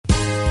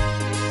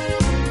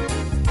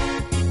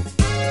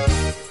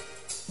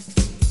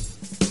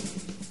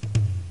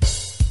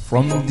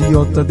From the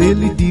altar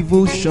daily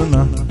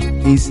devotional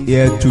is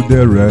here to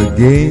there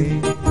again.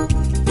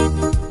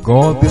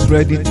 God is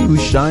ready to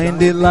shine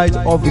the light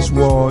of His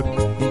word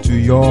into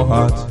your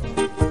heart.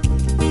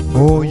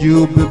 Oh,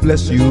 you'll be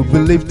blessed, you'll be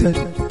lifted,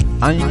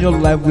 and your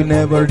life will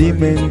never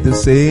remain the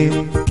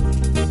same.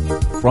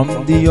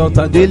 From the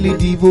altar daily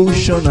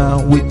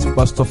devotional with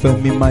Pastor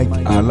Femi Mike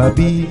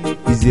Alabi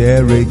is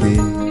here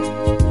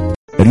again.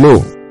 Hello,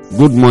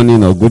 good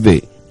morning or good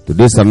day.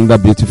 Today is another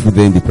beautiful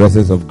day in the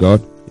presence of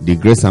God. The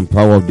grace and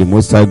power of the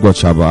Most High God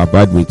shall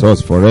abide with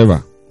us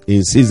forever.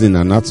 In season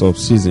and out of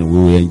season, we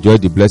will enjoy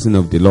the blessing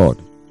of the Lord.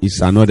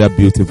 It's another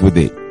beautiful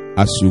day.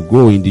 As you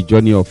go in the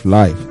journey of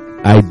life,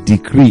 I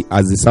decree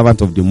as the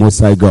servant of the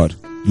Most High God,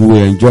 you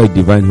will enjoy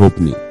divine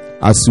opening.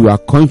 As you are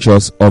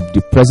conscious of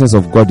the presence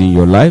of God in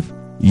your life,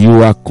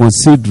 you are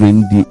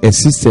considering the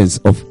existence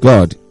of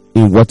God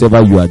in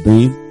whatever you are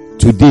doing.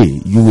 Today,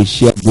 you will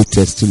share good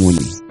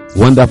testimony.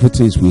 Wonderful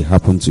things will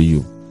happen to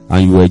you,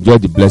 and you will enjoy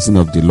the blessing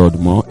of the Lord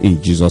more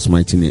in Jesus'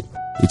 mighty name.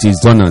 It is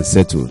done and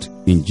settled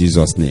in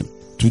Jesus' name.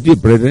 Today,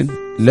 brethren,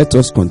 let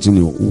us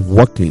continue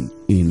walking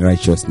in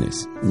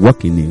righteousness.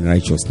 Walking in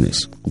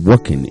righteousness.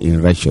 Walking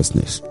in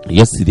righteousness.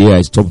 Yesterday,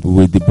 I stopped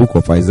with the book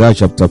of Isaiah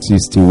chapter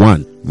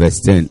 61, verse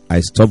 10.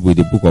 I stopped with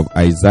the book of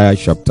Isaiah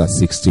chapter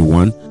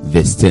 61,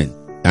 verse 10.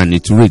 And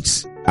it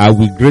reads, I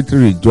will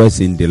greatly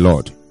rejoice in the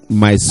Lord.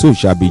 My soul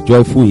shall be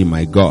joyful in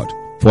my God.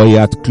 For He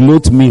hath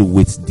clothed me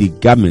with the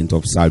garment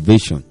of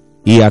salvation.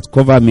 He hath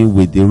covered me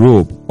with the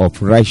robe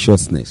of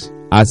righteousness,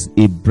 as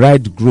a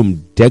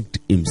bridegroom decked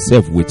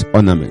himself with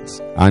ornaments,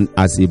 and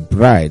as a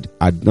bride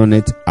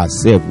adorneth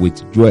herself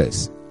with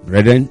jewels.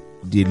 Brethren,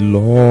 the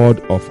Lord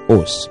of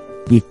hosts,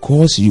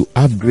 because you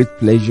have great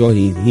pleasure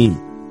in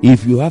Him.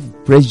 If you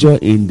have pleasure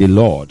in the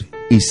Lord,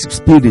 His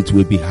spirit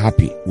will be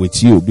happy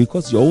with you,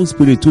 because your own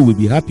spirit too will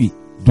be happy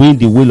doing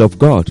the will of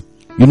God.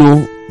 You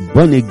know,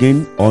 born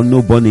again or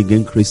no born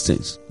again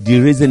Christians, the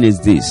reason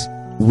is this: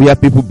 where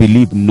people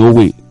believe no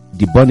way,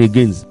 the born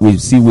again will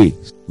see way.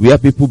 Where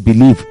people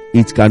believe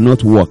it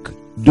cannot work,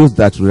 those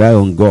that rely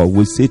on God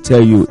will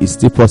tell you it's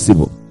still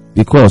possible,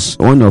 because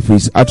one of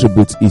His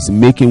attributes is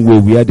making way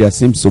where there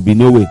seems to be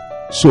no way.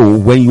 So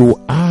when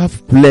you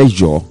have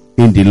pleasure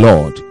in the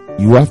Lord,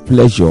 you have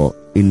pleasure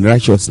in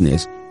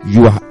righteousness,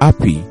 you are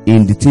happy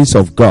in the things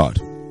of God,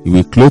 He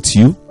will clothe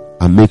you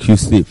and make you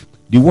safe.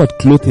 The word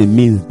clothing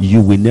means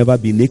you will never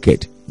be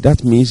naked.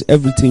 That means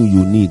everything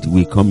you need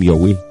will come your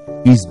way.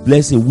 His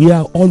blessing, we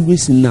are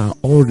always in a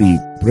hurry,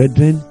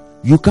 brethren.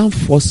 You can't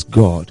force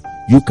God.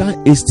 You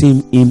can't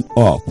esteem Him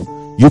up.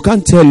 You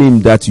can't tell Him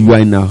that you are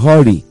in a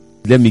hurry.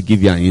 Let me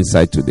give you an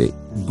insight today.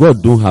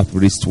 God don't have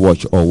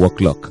wristwatch or work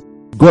clock.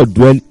 God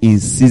dwells in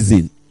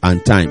season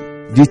and time.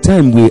 The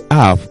time we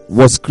have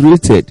was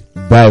created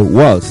by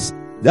words.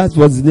 That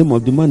was the name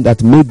of the man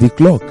that made the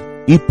clock.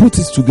 He put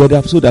it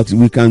together so that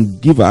we can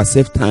give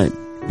ourselves time.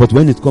 But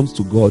when it comes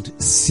to God,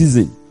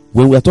 season.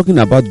 When we are talking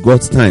about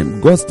God's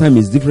time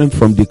is different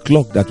from the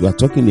clock that we are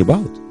talking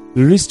about.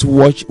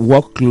 Wristwatch,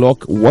 work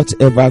clock,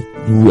 whatever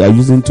we are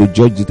using to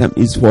judge the time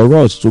is for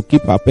us to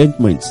keep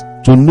appointments,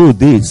 to know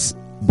this.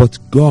 But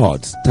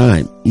God's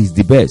time is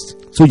the best.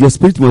 So your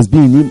spirit must be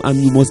in Him,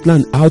 and you must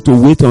learn how to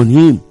wait on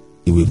Him.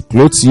 He will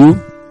clothe you.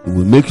 He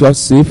will make you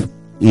safe.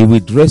 He will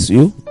dress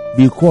you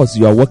because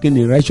you are walking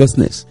in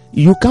righteousness.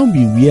 You can't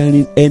be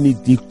wearing any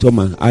dictum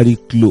and Harry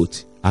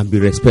clothes and be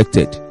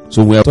respected.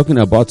 So when we are talking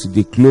about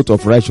the cloth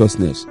of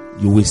righteousness,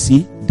 you will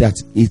see that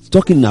it's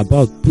talking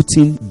about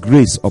putting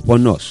grace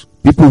upon us.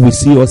 People will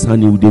see us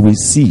and they will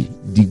see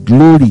the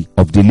glory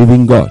of the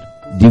living God.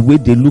 The way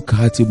they look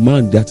at a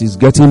man that is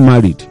getting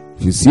married.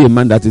 If you see a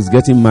man that is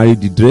getting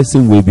married, the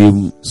dressing will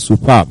be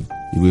superb.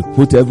 He will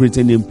put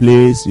everything in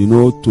place,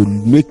 to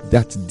make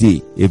that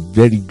day a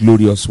very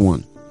glorious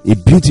one, a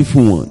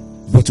beautiful one.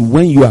 But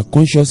when you are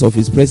conscious of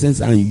His presence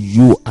and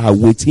you are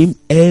with Him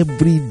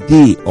every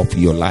day of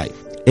your life,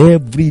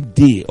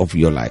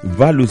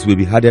 values will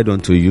be added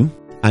unto you,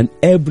 and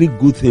every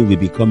good thing will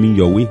be coming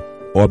your way.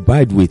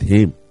 Abide with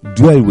Him,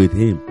 dwell with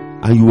Him,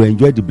 and you will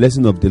enjoy the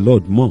blessing of the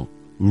Lord more.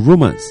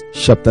 Romans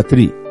chapter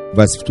 3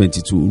 verse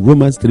 22.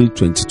 Romans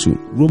 3:22.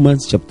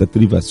 Romans chapter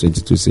 3 verse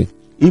 22 say,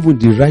 even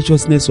the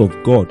righteousness of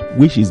God,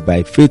 which is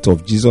by faith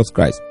of Jesus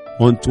Christ,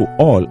 unto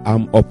all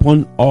and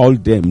upon all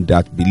them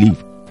that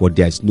believe. For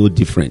there is no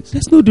difference.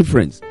 There's no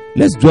difference.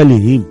 Let's dwell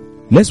in Him.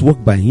 Let's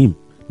walk by Him.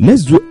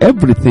 Let's do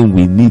everything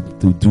we need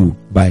to do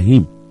by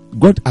Him.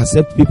 God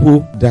accepts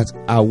people that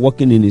are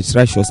walking in His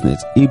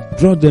righteousness. He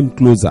brought them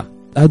closer.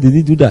 How did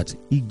He do that?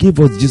 He gave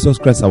us Jesus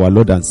Christ, our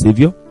Lord and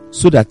Savior,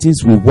 so that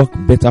things will work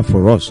better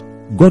for us.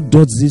 God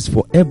does this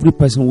for every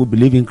person who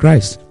believes in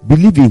Christ.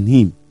 Believe in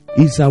Him.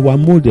 He's our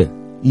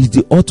model. He's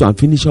the author and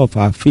finisher of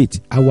our faith,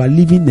 our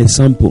living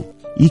example.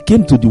 He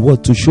came to the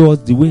world to show us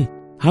the way,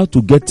 how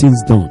to get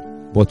things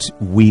done. But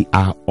we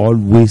are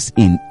always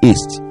in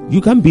haste. You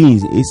can't be in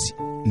haste.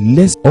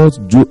 Let's all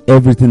do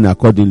everything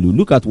accordingly.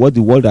 Look at what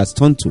the world has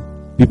turned to.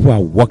 People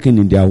are walking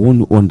in their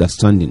own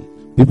understanding.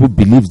 People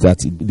believe that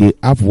they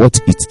have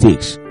what it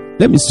takes.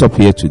 Let me stop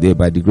here today.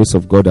 By the grace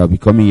of God, I'll be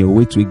coming your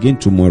way to again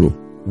tomorrow.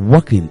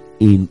 walking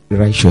in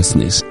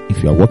righteousness.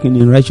 If you are walking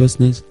in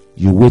righteousness,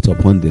 you wait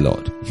upon the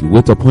Lord. If you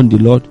wait upon the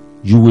Lord,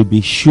 you will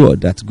be sure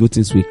that good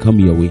things will come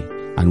your way.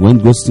 And when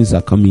those things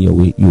are coming your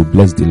way, you will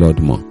bless the Lord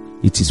more.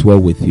 It is well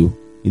with you.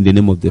 In the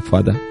name of the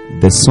Father,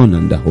 the Son,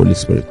 and the Holy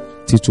Spirit.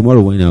 Till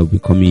tomorrow when I will be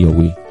coming your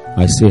way,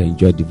 I say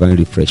enjoy divine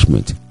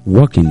refreshment.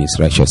 Walk in His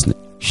righteousness.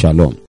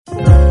 Shalom.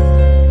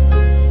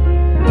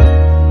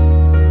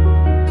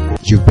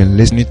 You've been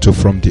listening to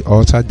From the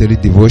Altar Daily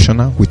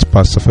Devotional with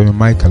Pastor Femi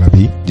Mike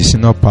Alabi, the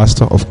Senior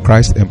Pastor of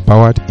Christ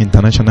Empowered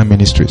International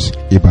Ministries,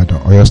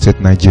 Ibadan, Oyo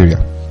State, Nigeria.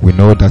 We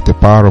know that the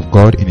power of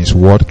God in His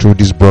Word through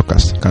this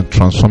broadcast can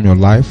transform your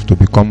life to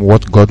become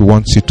what God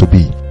wants you to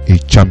be, a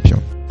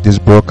champion. This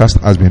broadcast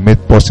has been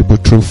made possible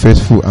through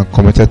faithful and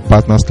committed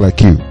partners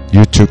like you.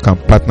 You too can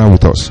partner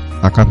with us.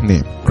 Account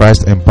name,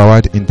 Christ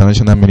Empowered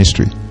International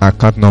Ministry.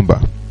 Account number,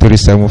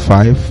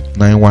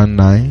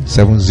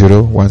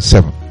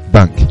 375-919-7017.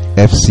 Bank,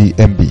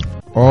 FCMB.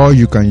 Or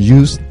you can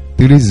use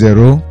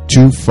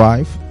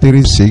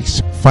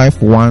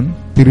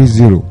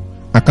 3025365130.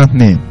 Account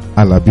name,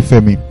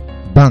 Alabifemi.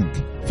 Bank,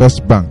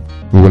 First Bank.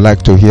 We would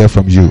like to hear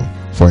from you.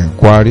 For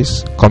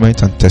inquiries,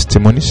 comments and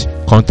testimonies,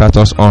 contact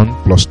us on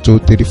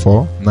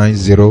 +234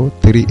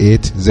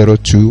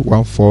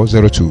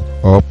 9038021402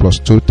 or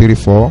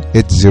 +234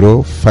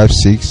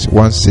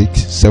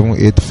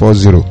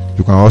 8056167840.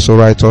 You can also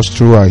write us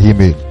through our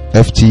email,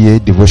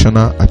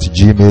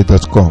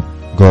 ftadevotional@gmail.com.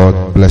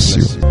 God bless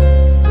you.